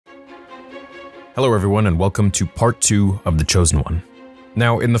Hello everyone and welcome to part 2 of The Chosen One.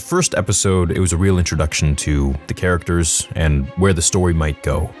 Now, in the first episode, it was a real introduction to the characters and where the story might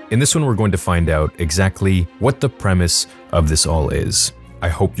go. In this one, we're going to find out exactly what the premise of this all is. I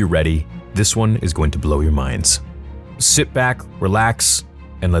hope you're ready. This one is going to blow your minds. Sit back, relax,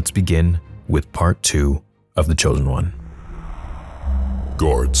 and let's begin with part 2 of The Chosen One.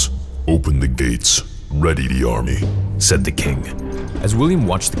 Guards, open the gates. Ready the army, said the king. As William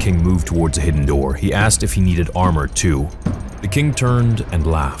watched the king move towards a hidden door, he asked if he needed armor too. The king turned and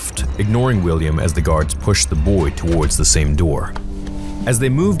laughed, ignoring William as the guards pushed the boy towards the same door. As they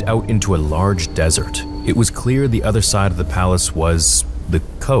moved out into a large desert, it was clear the other side of the palace was the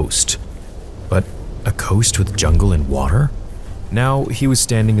coast. But a coast with jungle and water? Now he was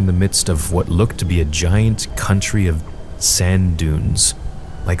standing in the midst of what looked to be a giant country of sand dunes,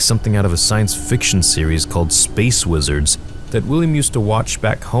 like something out of a science fiction series called Space Wizards that William used to watch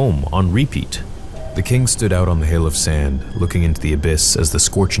back home on repeat. The king stood out on the hill of sand, looking into the abyss as the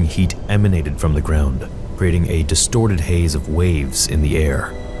scorching heat emanated from the ground, creating a distorted haze of waves in the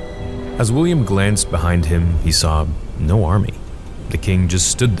air. As William glanced behind him, he saw no army. The king just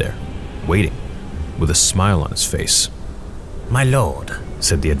stood there, waiting, with a smile on his face. "My lord,"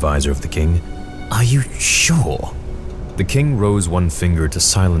 said the advisor of the king, "are you sure?" The king rose one finger to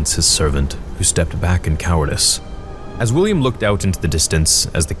silence his servant, who stepped back in cowardice. As William looked out into the distance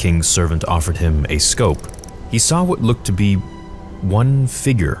as the king's servant offered him a scope, he saw what looked to be one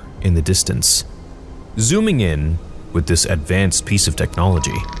figure in the distance. Zooming in with this advanced piece of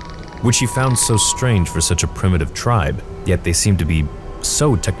technology, which he found so strange for such a primitive tribe, yet they seemed to be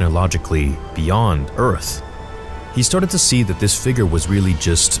so technologically beyond Earth, he started to see that this figure was really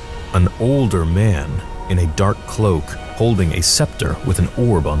just an older man in a dark cloak holding a scepter with an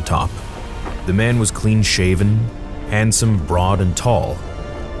orb on top. The man was clean-shaven, handsome, broad, and tall.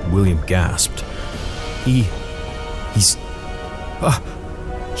 William gasped. He's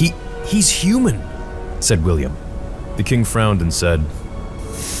human, said William. The king frowned and said,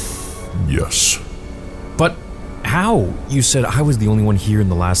 "Yes." "But how? You said I was the only one here in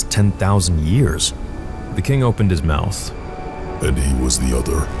the last 10,000 years. The king opened his mouth. "And he was the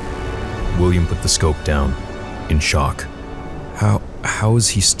other." William put the scope down, in shock. How is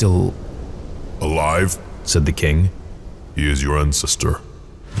he still "Alive?" said the king. "He is your ancestor.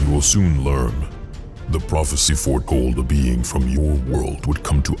 You will soon learn. The prophecy foretold a being from your world would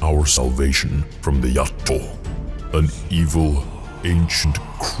come to our salvation from the Yato, an evil, ancient,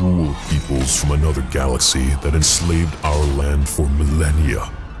 cruel peoples from another galaxy that enslaved our land for millennia.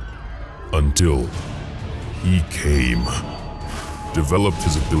 Until he came, developed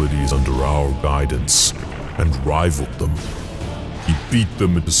his abilities under our guidance, and rivaled them. He beat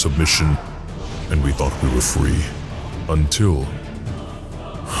them into submission, and we thought we were free. Until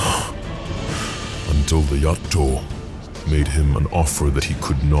the Yato made him an offer that he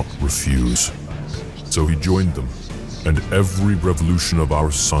could not refuse. So he joined them, and every revolution of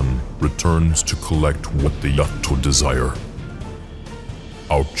our sun returns to collect what the Yato desire.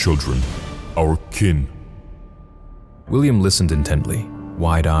 Our children, our kin." William listened intently,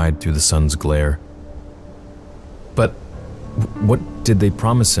 wide-eyed through the sun's glare. But what did they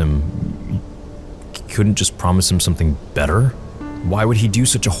promise him? Couldn't just promise him something better? Why would he do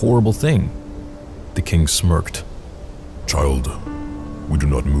such a horrible thing? The king smirked. "Child, we do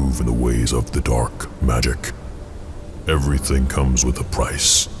not move in the ways of the dark magic. Everything comes with a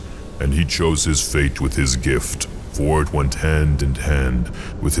price, and he chose his fate with his gift, for it went hand in hand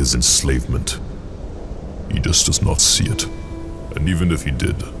with his enslavement. He just does not see it, and even if he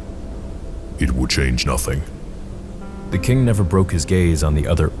did, it would change nothing." The king never broke his gaze on the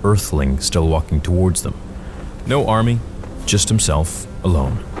other earthling still walking towards them. No army, just himself,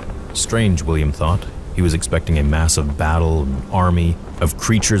 alone. Strange, William thought. He was expecting a massive battle, an army of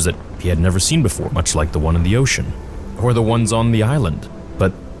creatures that he had never seen before, much like the one in the ocean, or the ones on the island.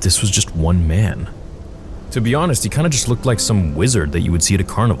 But this was just one man. To be honest, he kind of just looked like some wizard that you would see at a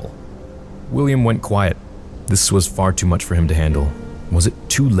carnival. William went quiet. This was far too much for him to handle. Was it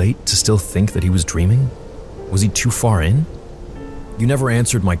too late to still think that he was dreaming? Was he too far in? "You never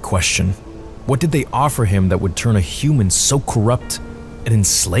answered my question. What did they offer him that would turn a human so corrupt and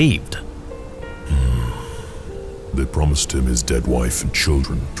enslaved?" They promised him his dead wife and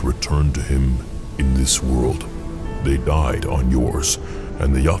children to return to him in this world. They died on yours,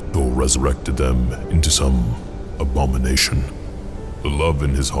 and the Yato resurrected them into some abomination. The love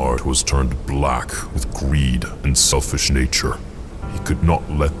in his heart was turned black with greed and selfish nature. He could not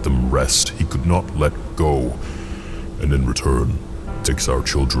let them rest, he could not let go, and in return, takes our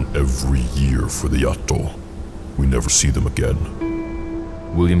children every year for the Yato. We never see them again.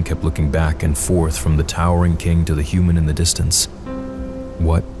 William kept looking back and forth from the towering king to the human in the distance.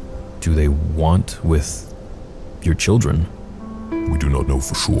 What do they want with your children? We do not know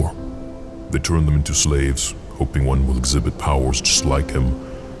for sure. They turn them into slaves, hoping one will exhibit powers just like him,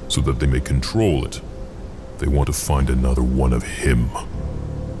 so that they may control it. They want to find another one of him.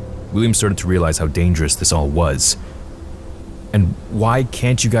 William started to realize how dangerous this all was. And why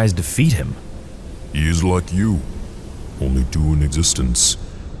can't you guys defeat him? He is like you, only two in existence.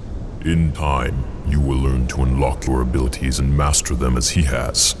 In time, you will learn to unlock your abilities and master them as he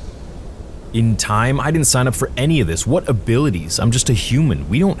has. In time? I didn't sign up for any of this. What abilities? I'm just a human.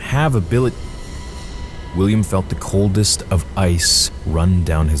 We don't have ability. William felt the coldest of ice run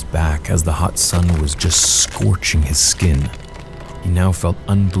down his back as the hot sun was just scorching his skin. He now felt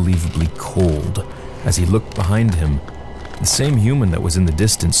unbelievably cold as he looked behind him. The same human that was in the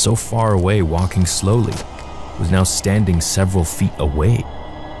distance, so far away, walking slowly, was now standing several feet away.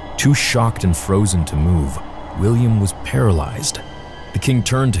 Too shocked and frozen to move, William was paralyzed. The king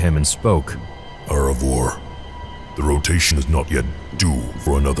turned to him and spoke. Erebor, the rotation is not yet due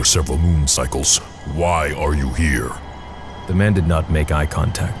for another several moon cycles. Why are you here? The man did not make eye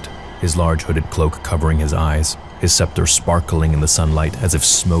contact, his large hooded cloak covering his eyes, his scepter sparkling in the sunlight as if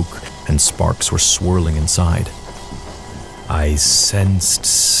smoke and sparks were swirling inside. I sensed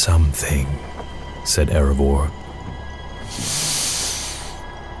something, said Erebor.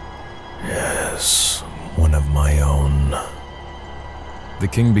 Yes, one of my own. The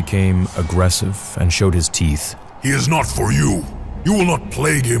king became aggressive and showed his teeth. He is not for you. You will not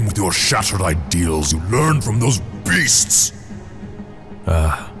plague him with your shattered ideals you learned from those beasts.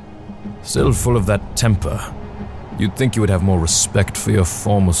 Still full of that temper. You'd think you would have more respect for your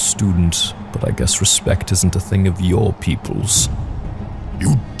former student, but I guess respect isn't a thing of your people's.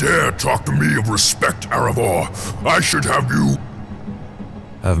 You dare talk to me of respect, Erebor? I should have you...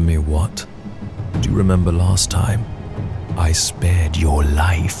 Have me what? Do you remember last time? I spared your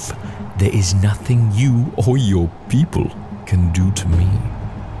life. There is nothing you or your people can do to me.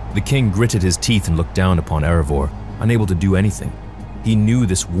 The king gritted his teeth and looked down upon Erebor, unable to do anything. He knew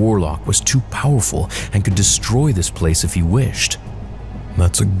this warlock was too powerful and could destroy this place if he wished.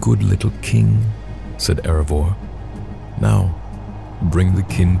 That's a good little king, said Erebor. Now, bring the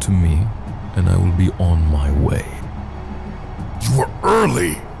kin to me, and I will be on my way. You are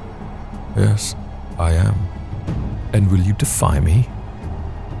early! Yes, I am. And will you defy me?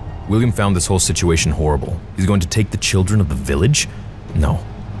 William found this whole situation horrible. He's going to take the children of the village? No.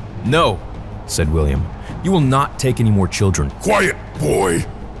 No, said William. You will not take any more children. Quiet, boy!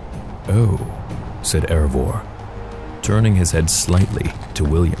 Oh, said Erebor, turning his head slightly to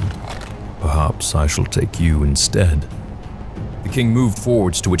William. Perhaps I shall take you instead. The king moved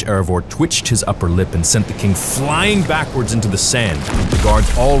forwards, to which Erebor twitched his upper lip and sent the king flying backwards into the sand. The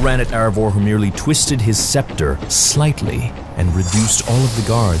guards all ran at Erebor, who merely twisted his scepter slightly and reduced all of the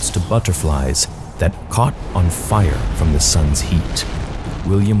guards to butterflies that caught on fire from the sun's heat.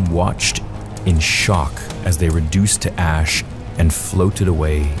 William watched in shock as they reduced to ash and floated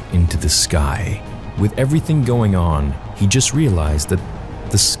away into the sky. With everything going on, he just realized that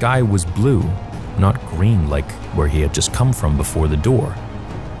the sky was blue, not green like where he had just come from before the door.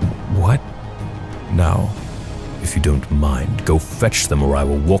 What? Now, if you don't mind, go fetch them or I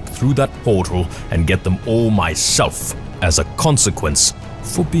will walk through that portal and get them all myself as a consequence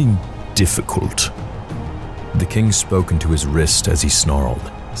for being difficult. The king spoke into his wrist as he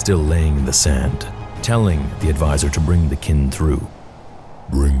snarled, still laying in the sand, telling the advisor to bring the kin through.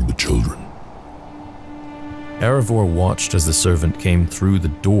 Bring the children. Erebor watched as the servant came through the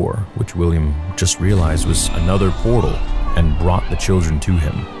door, which William just realized was another portal, and brought the children to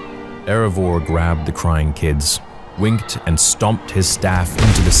him. Erebor grabbed the crying kids, winked and stomped his staff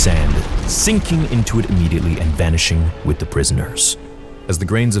into the sand, sinking into it immediately and vanishing with the prisoners. As the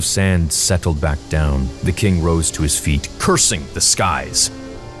grains of sand settled back down, the king rose to his feet, cursing the skies.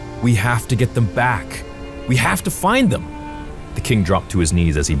 We have to get them back. We have to find them. The king dropped to his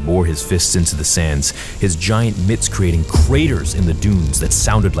knees as he bore his fists into the sands, his giant mitts creating craters in the dunes that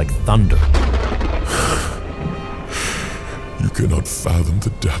sounded like thunder. You cannot fathom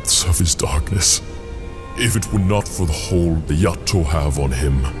the depths of his darkness. If it were not for the hold the Yato have on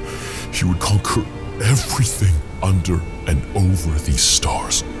him, he would conquer everything under and over these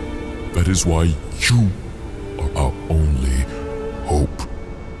stars. That is why you are our only hope.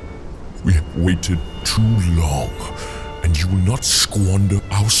 We have waited too long, and you will not squander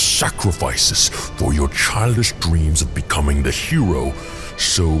our sacrifices for your childish dreams of becoming the hero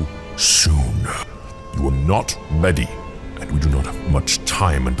so soon. You are not ready, and we do not have much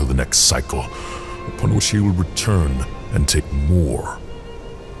time until the next cycle, upon which he will return and take more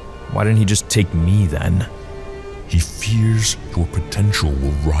Why didn't he just take me then? He fears your potential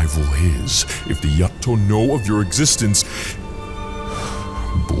will rival his. If the Yato know of your existence,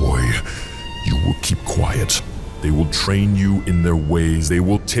 boy, you will keep quiet. They will train you in their ways. They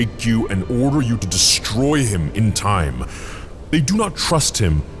will take you and order you to destroy him in time. They do not trust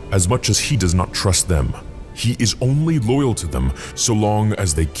him as much as he does not trust them. He is only loyal to them so long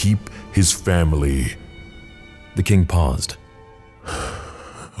as they keep his family The king paused.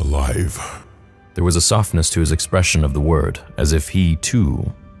 alive. There was a softness to his expression of the word, as if he,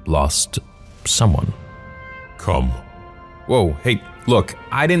 too, lost someone. Come. Whoa, hey, look,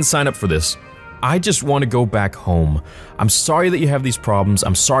 I didn't sign up for this. I just want to go back home. I'm sorry that you have these problems,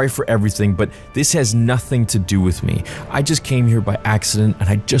 I'm sorry for everything, but this has nothing to do with me. I just came here by accident, and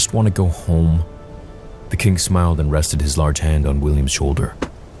I just want to go home. The king smiled and rested his large hand on William's shoulder.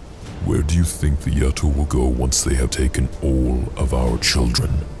 Where do you think the Yato will go once they have taken all of our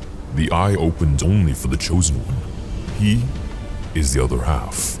children? The eye opens only for the chosen one. He is the other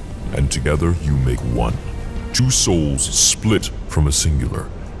half, and together you make one. Two souls split from a singular.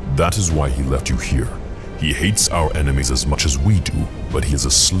 That is why he left you here. He hates our enemies as much as we do, but he is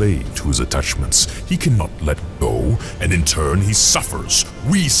a slave to his attachments. He cannot let go, and in turn he suffers.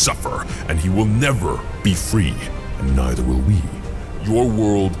 We suffer, and he will never be free, and neither will we. Your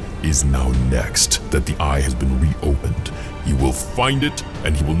world is now next that the eye has been reopened. He will find it,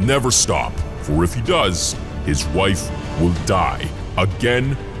 and he will never stop, for if he does, his wife will die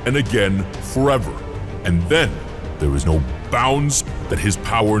again and again forever. And then there is no bounds that his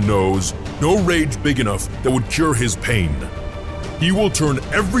power knows, no rage big enough that would cure his pain. He will turn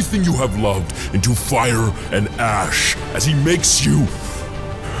everything you have loved into fire and ash as he makes you.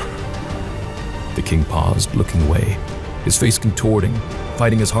 The king paused, looking away, his face contorting,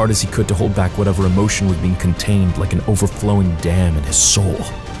 fighting as hard as he could to hold back whatever emotion was being contained like an overflowing dam in his soul.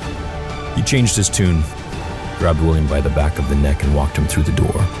 He changed his tune, grabbed William by the back of the neck and walked him through the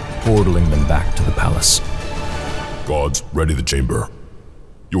door, portaling them back to the palace. Gods, ready the chamber.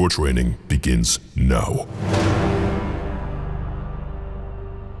 Your training begins now.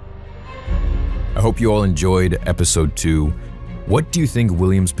 I hope you all enjoyed episode 2. What do you think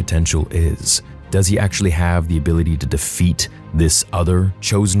William's potential is? Does he actually have the ability to defeat this other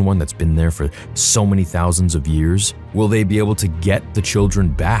chosen one that's been there for so many thousands of years? Will they be able to get the children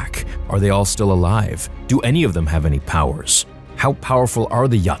back? Are they all still alive? Do any of them have any powers? How powerful are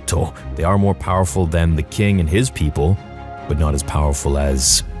the Yato? They are more powerful than the king and his people, but not as powerful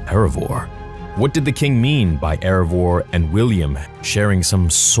as Erebor. What did the king mean by Erebor and William sharing some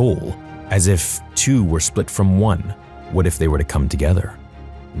soul, as if two were split from one? What if they were to come together?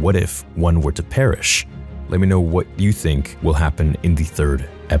 What if one were to perish? Let me know what you think will happen in the 3rd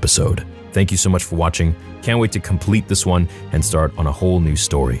episode. Thank you so much for watching. Can't wait to complete this one and start on a whole new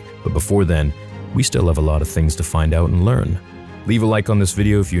story. But before then, we still have a lot of things to find out and learn. Leave a like on this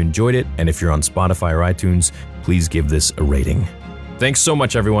video if you enjoyed it, and if you're on Spotify or iTunes, please give this a rating. Thanks so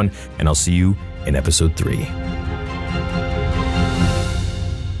much, everyone, and I'll see you in episode 3.